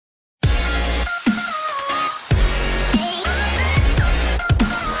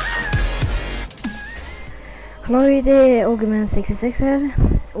Halloj, det är Oggeman66 här.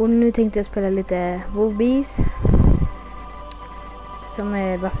 Och nu tänkte jag spela lite wowbeez, som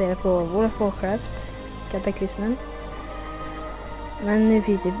är baserad på World of Warcraft, kataklysmen. Men nu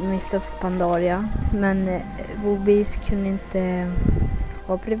finns det Mist of Pandaria. Men wowbeez kunde inte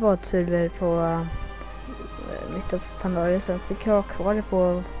ha privatserver på Mist of Pandaria, så jag fick ha kvar det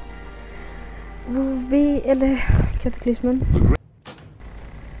på wowbeez eller kataklysmen.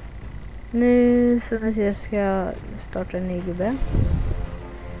 Nu så när jag ska starta en ny gubbe.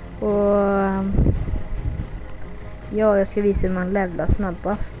 Och ja, jag ska visa hur man levlar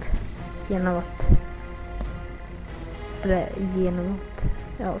snabbast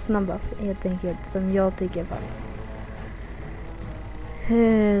snabbast helt enkelt, som jag tycker i alla fall.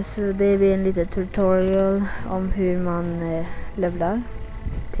 Så det blir en liten tutorial om hur man levlar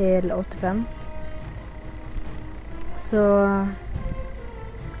till 85. Så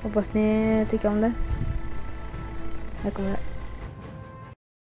hoppas ni tycker om det. Här kommer det.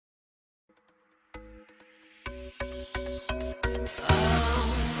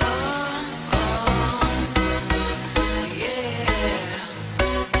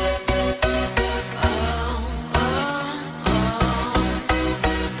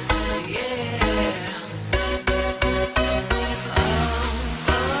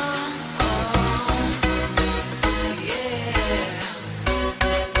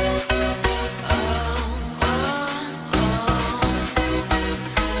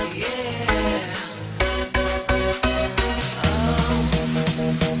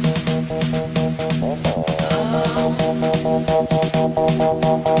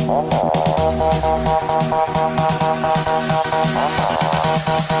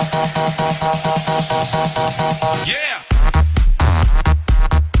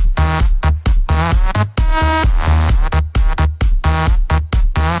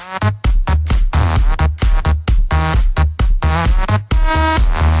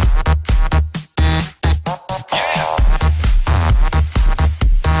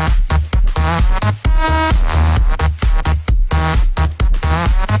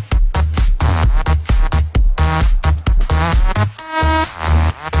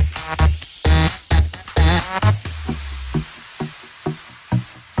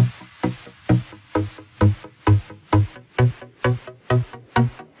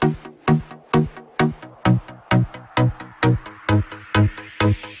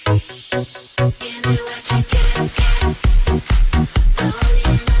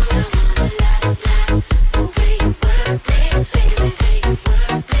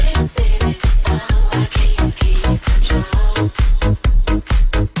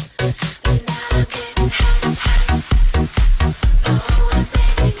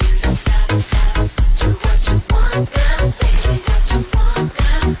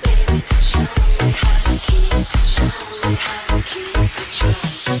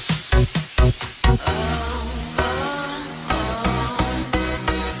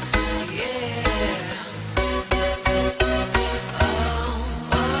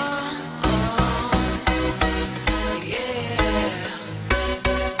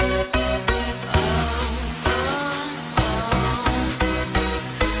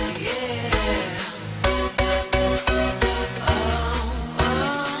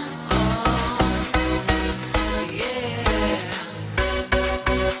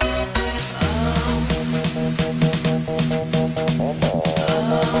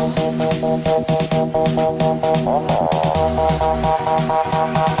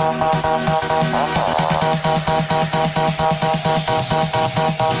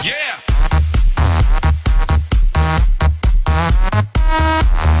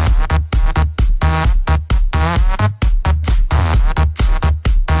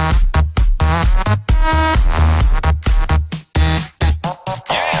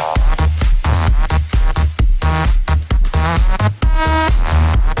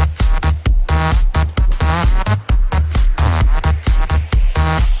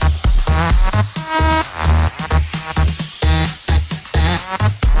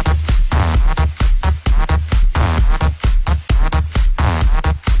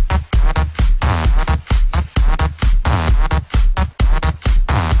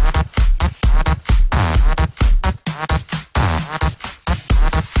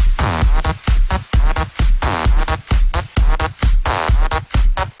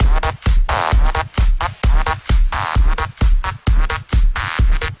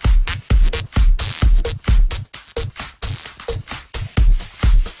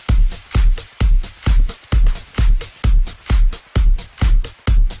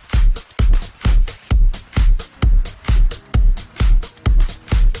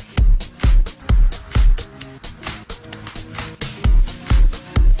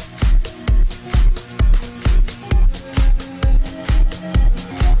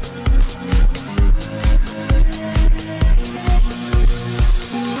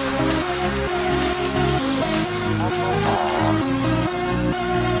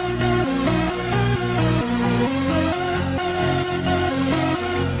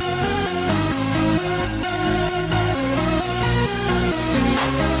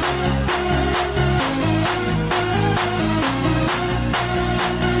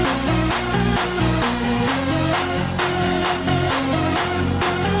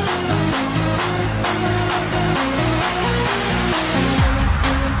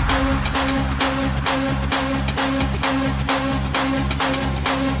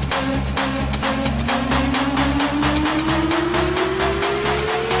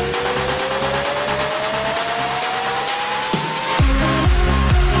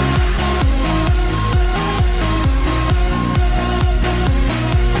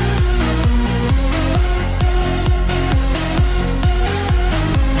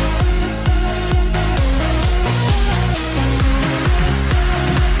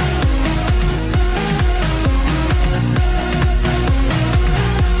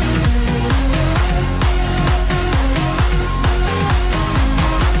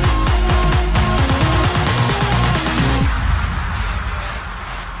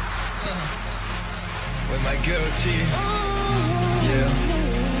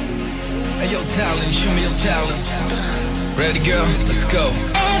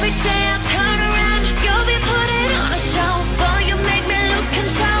 Every day I turn around, you'll be putting on a show. Boy, you make me lose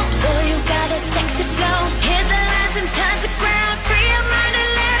control. Boy, you got a sexy flow. Hit the lines and touch the ground. Free your mind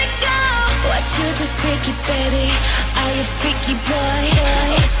and let it go. What you do, freaky baby? Are you freaky boy?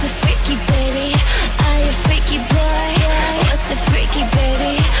 What's a freaky baby? Are you freaky boy? What's a freaky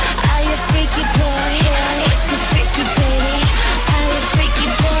baby? Are you freaky boy? What's a freaky baby? Are you freaky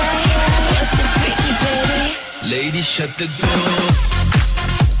boy? What's a freaky baby? Lady, shut the door.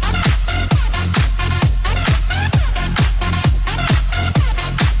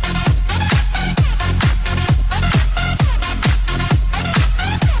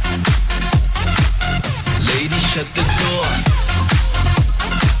 Shut the door.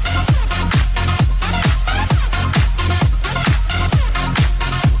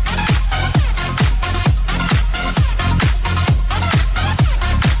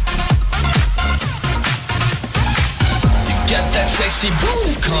 Got that sexy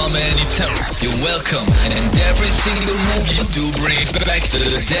boom, come anytime, you're welcome. And every single move you do brings back to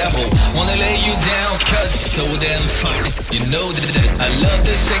the devil. Wanna lay you down cause it's so damn fine. You know that I love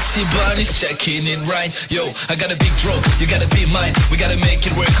the sexy bodies, checking it right. Yo, I got a big throat, you gotta be mine. We gotta make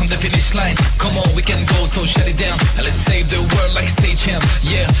it work on the finish line. Come on, we can go, so shut it down. And let's save the world like a stage champ.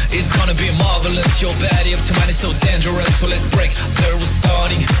 Yeah, it's gonna be marvelous. Your body up to mine is so dangerous. So let's break the rules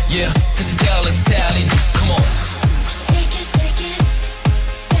starting. Yeah, to the Dallas Stallion. Come on.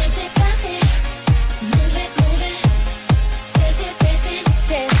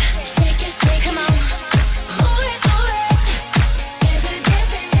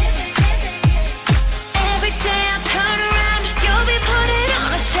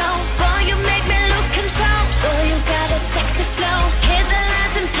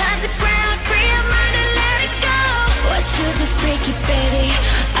 Freaky baby,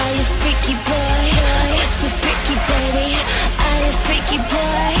 are you freaky boy? What's a freaky baby? Are you freaky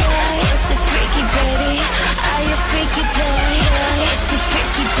boy? What's a freaky baby? Are you freaky boy? What's a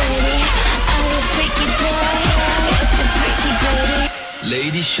freaky baby? Are you freaky boy? What's a freaky baby?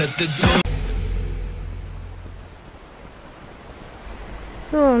 Lady, shut the door.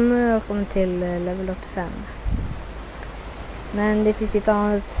 Så nu har jag kommit till level 85. Men det finns ett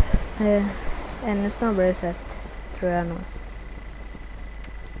annat ännu snabbare sätt, tror jag nog,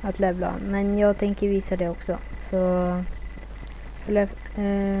 att levla. Men jag tänker visa det också. Så ja,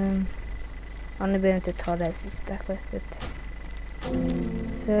 nu behöver jag inte ta det sista questet.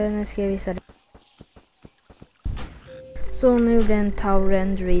 Så nu ska jag visa det. Så nu gjorde jag en tower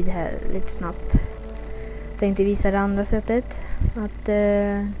and read här lite snabbt. Jag tänkte visa det andra sättet. Att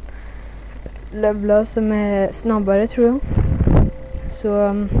levla som är snabbare, tror jag.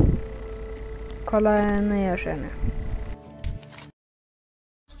 Så kolla när jag kör nu.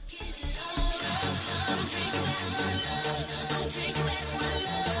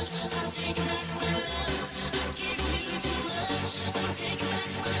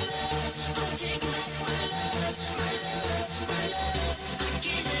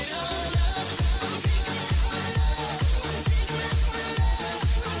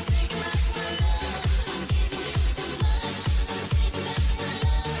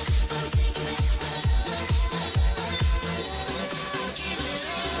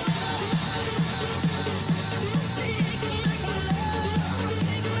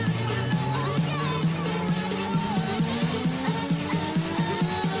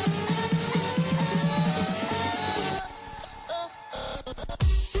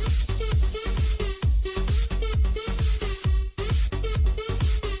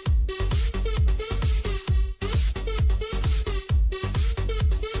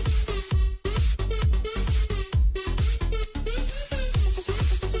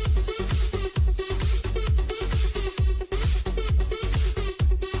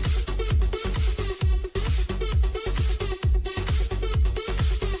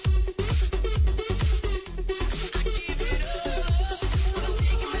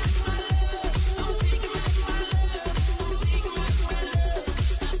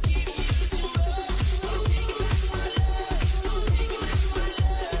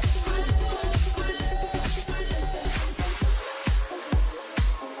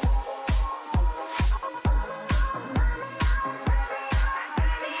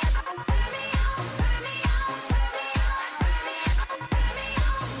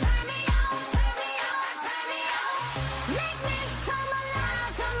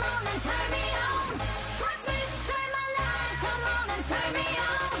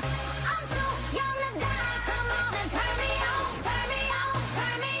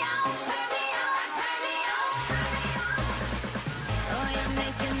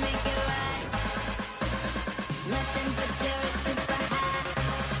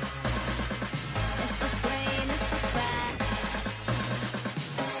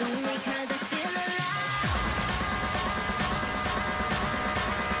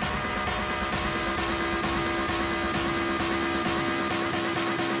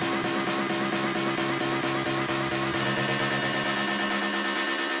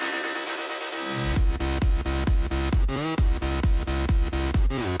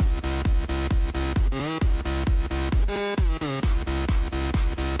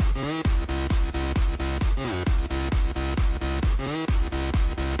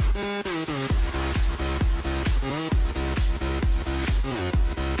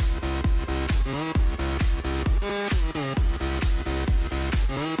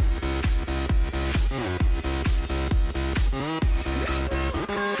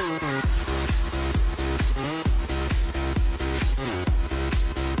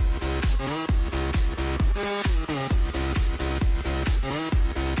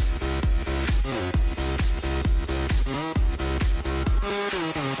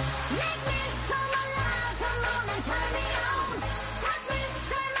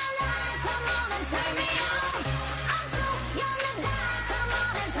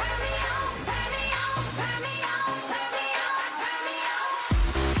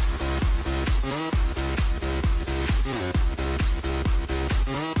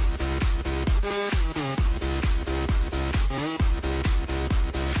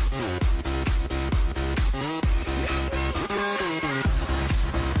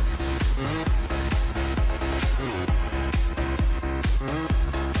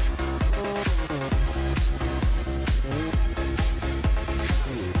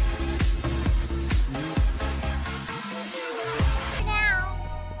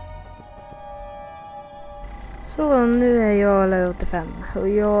 Så nu är jag level 85 och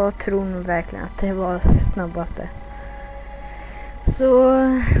jag tror nog verkligen att det var snabbaste. Så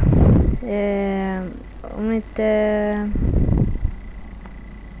om ni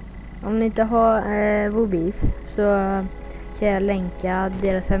inte har wowbeez så kan jag länka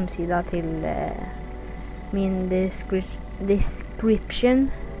deras hemsida till min description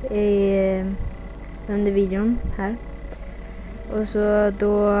under videon här. Och så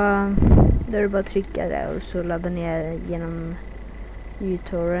då är det bara att trycka där och så ladda ner genom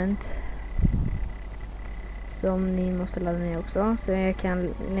uTorrent. Som ni måste ladda ner också. Så jag kan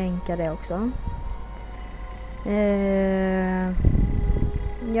länka det också.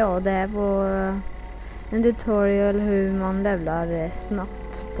 Ja, det var en tutorial hur man levlar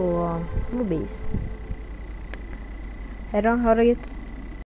snabbt på wowbeez. Hejdå, ha det gött!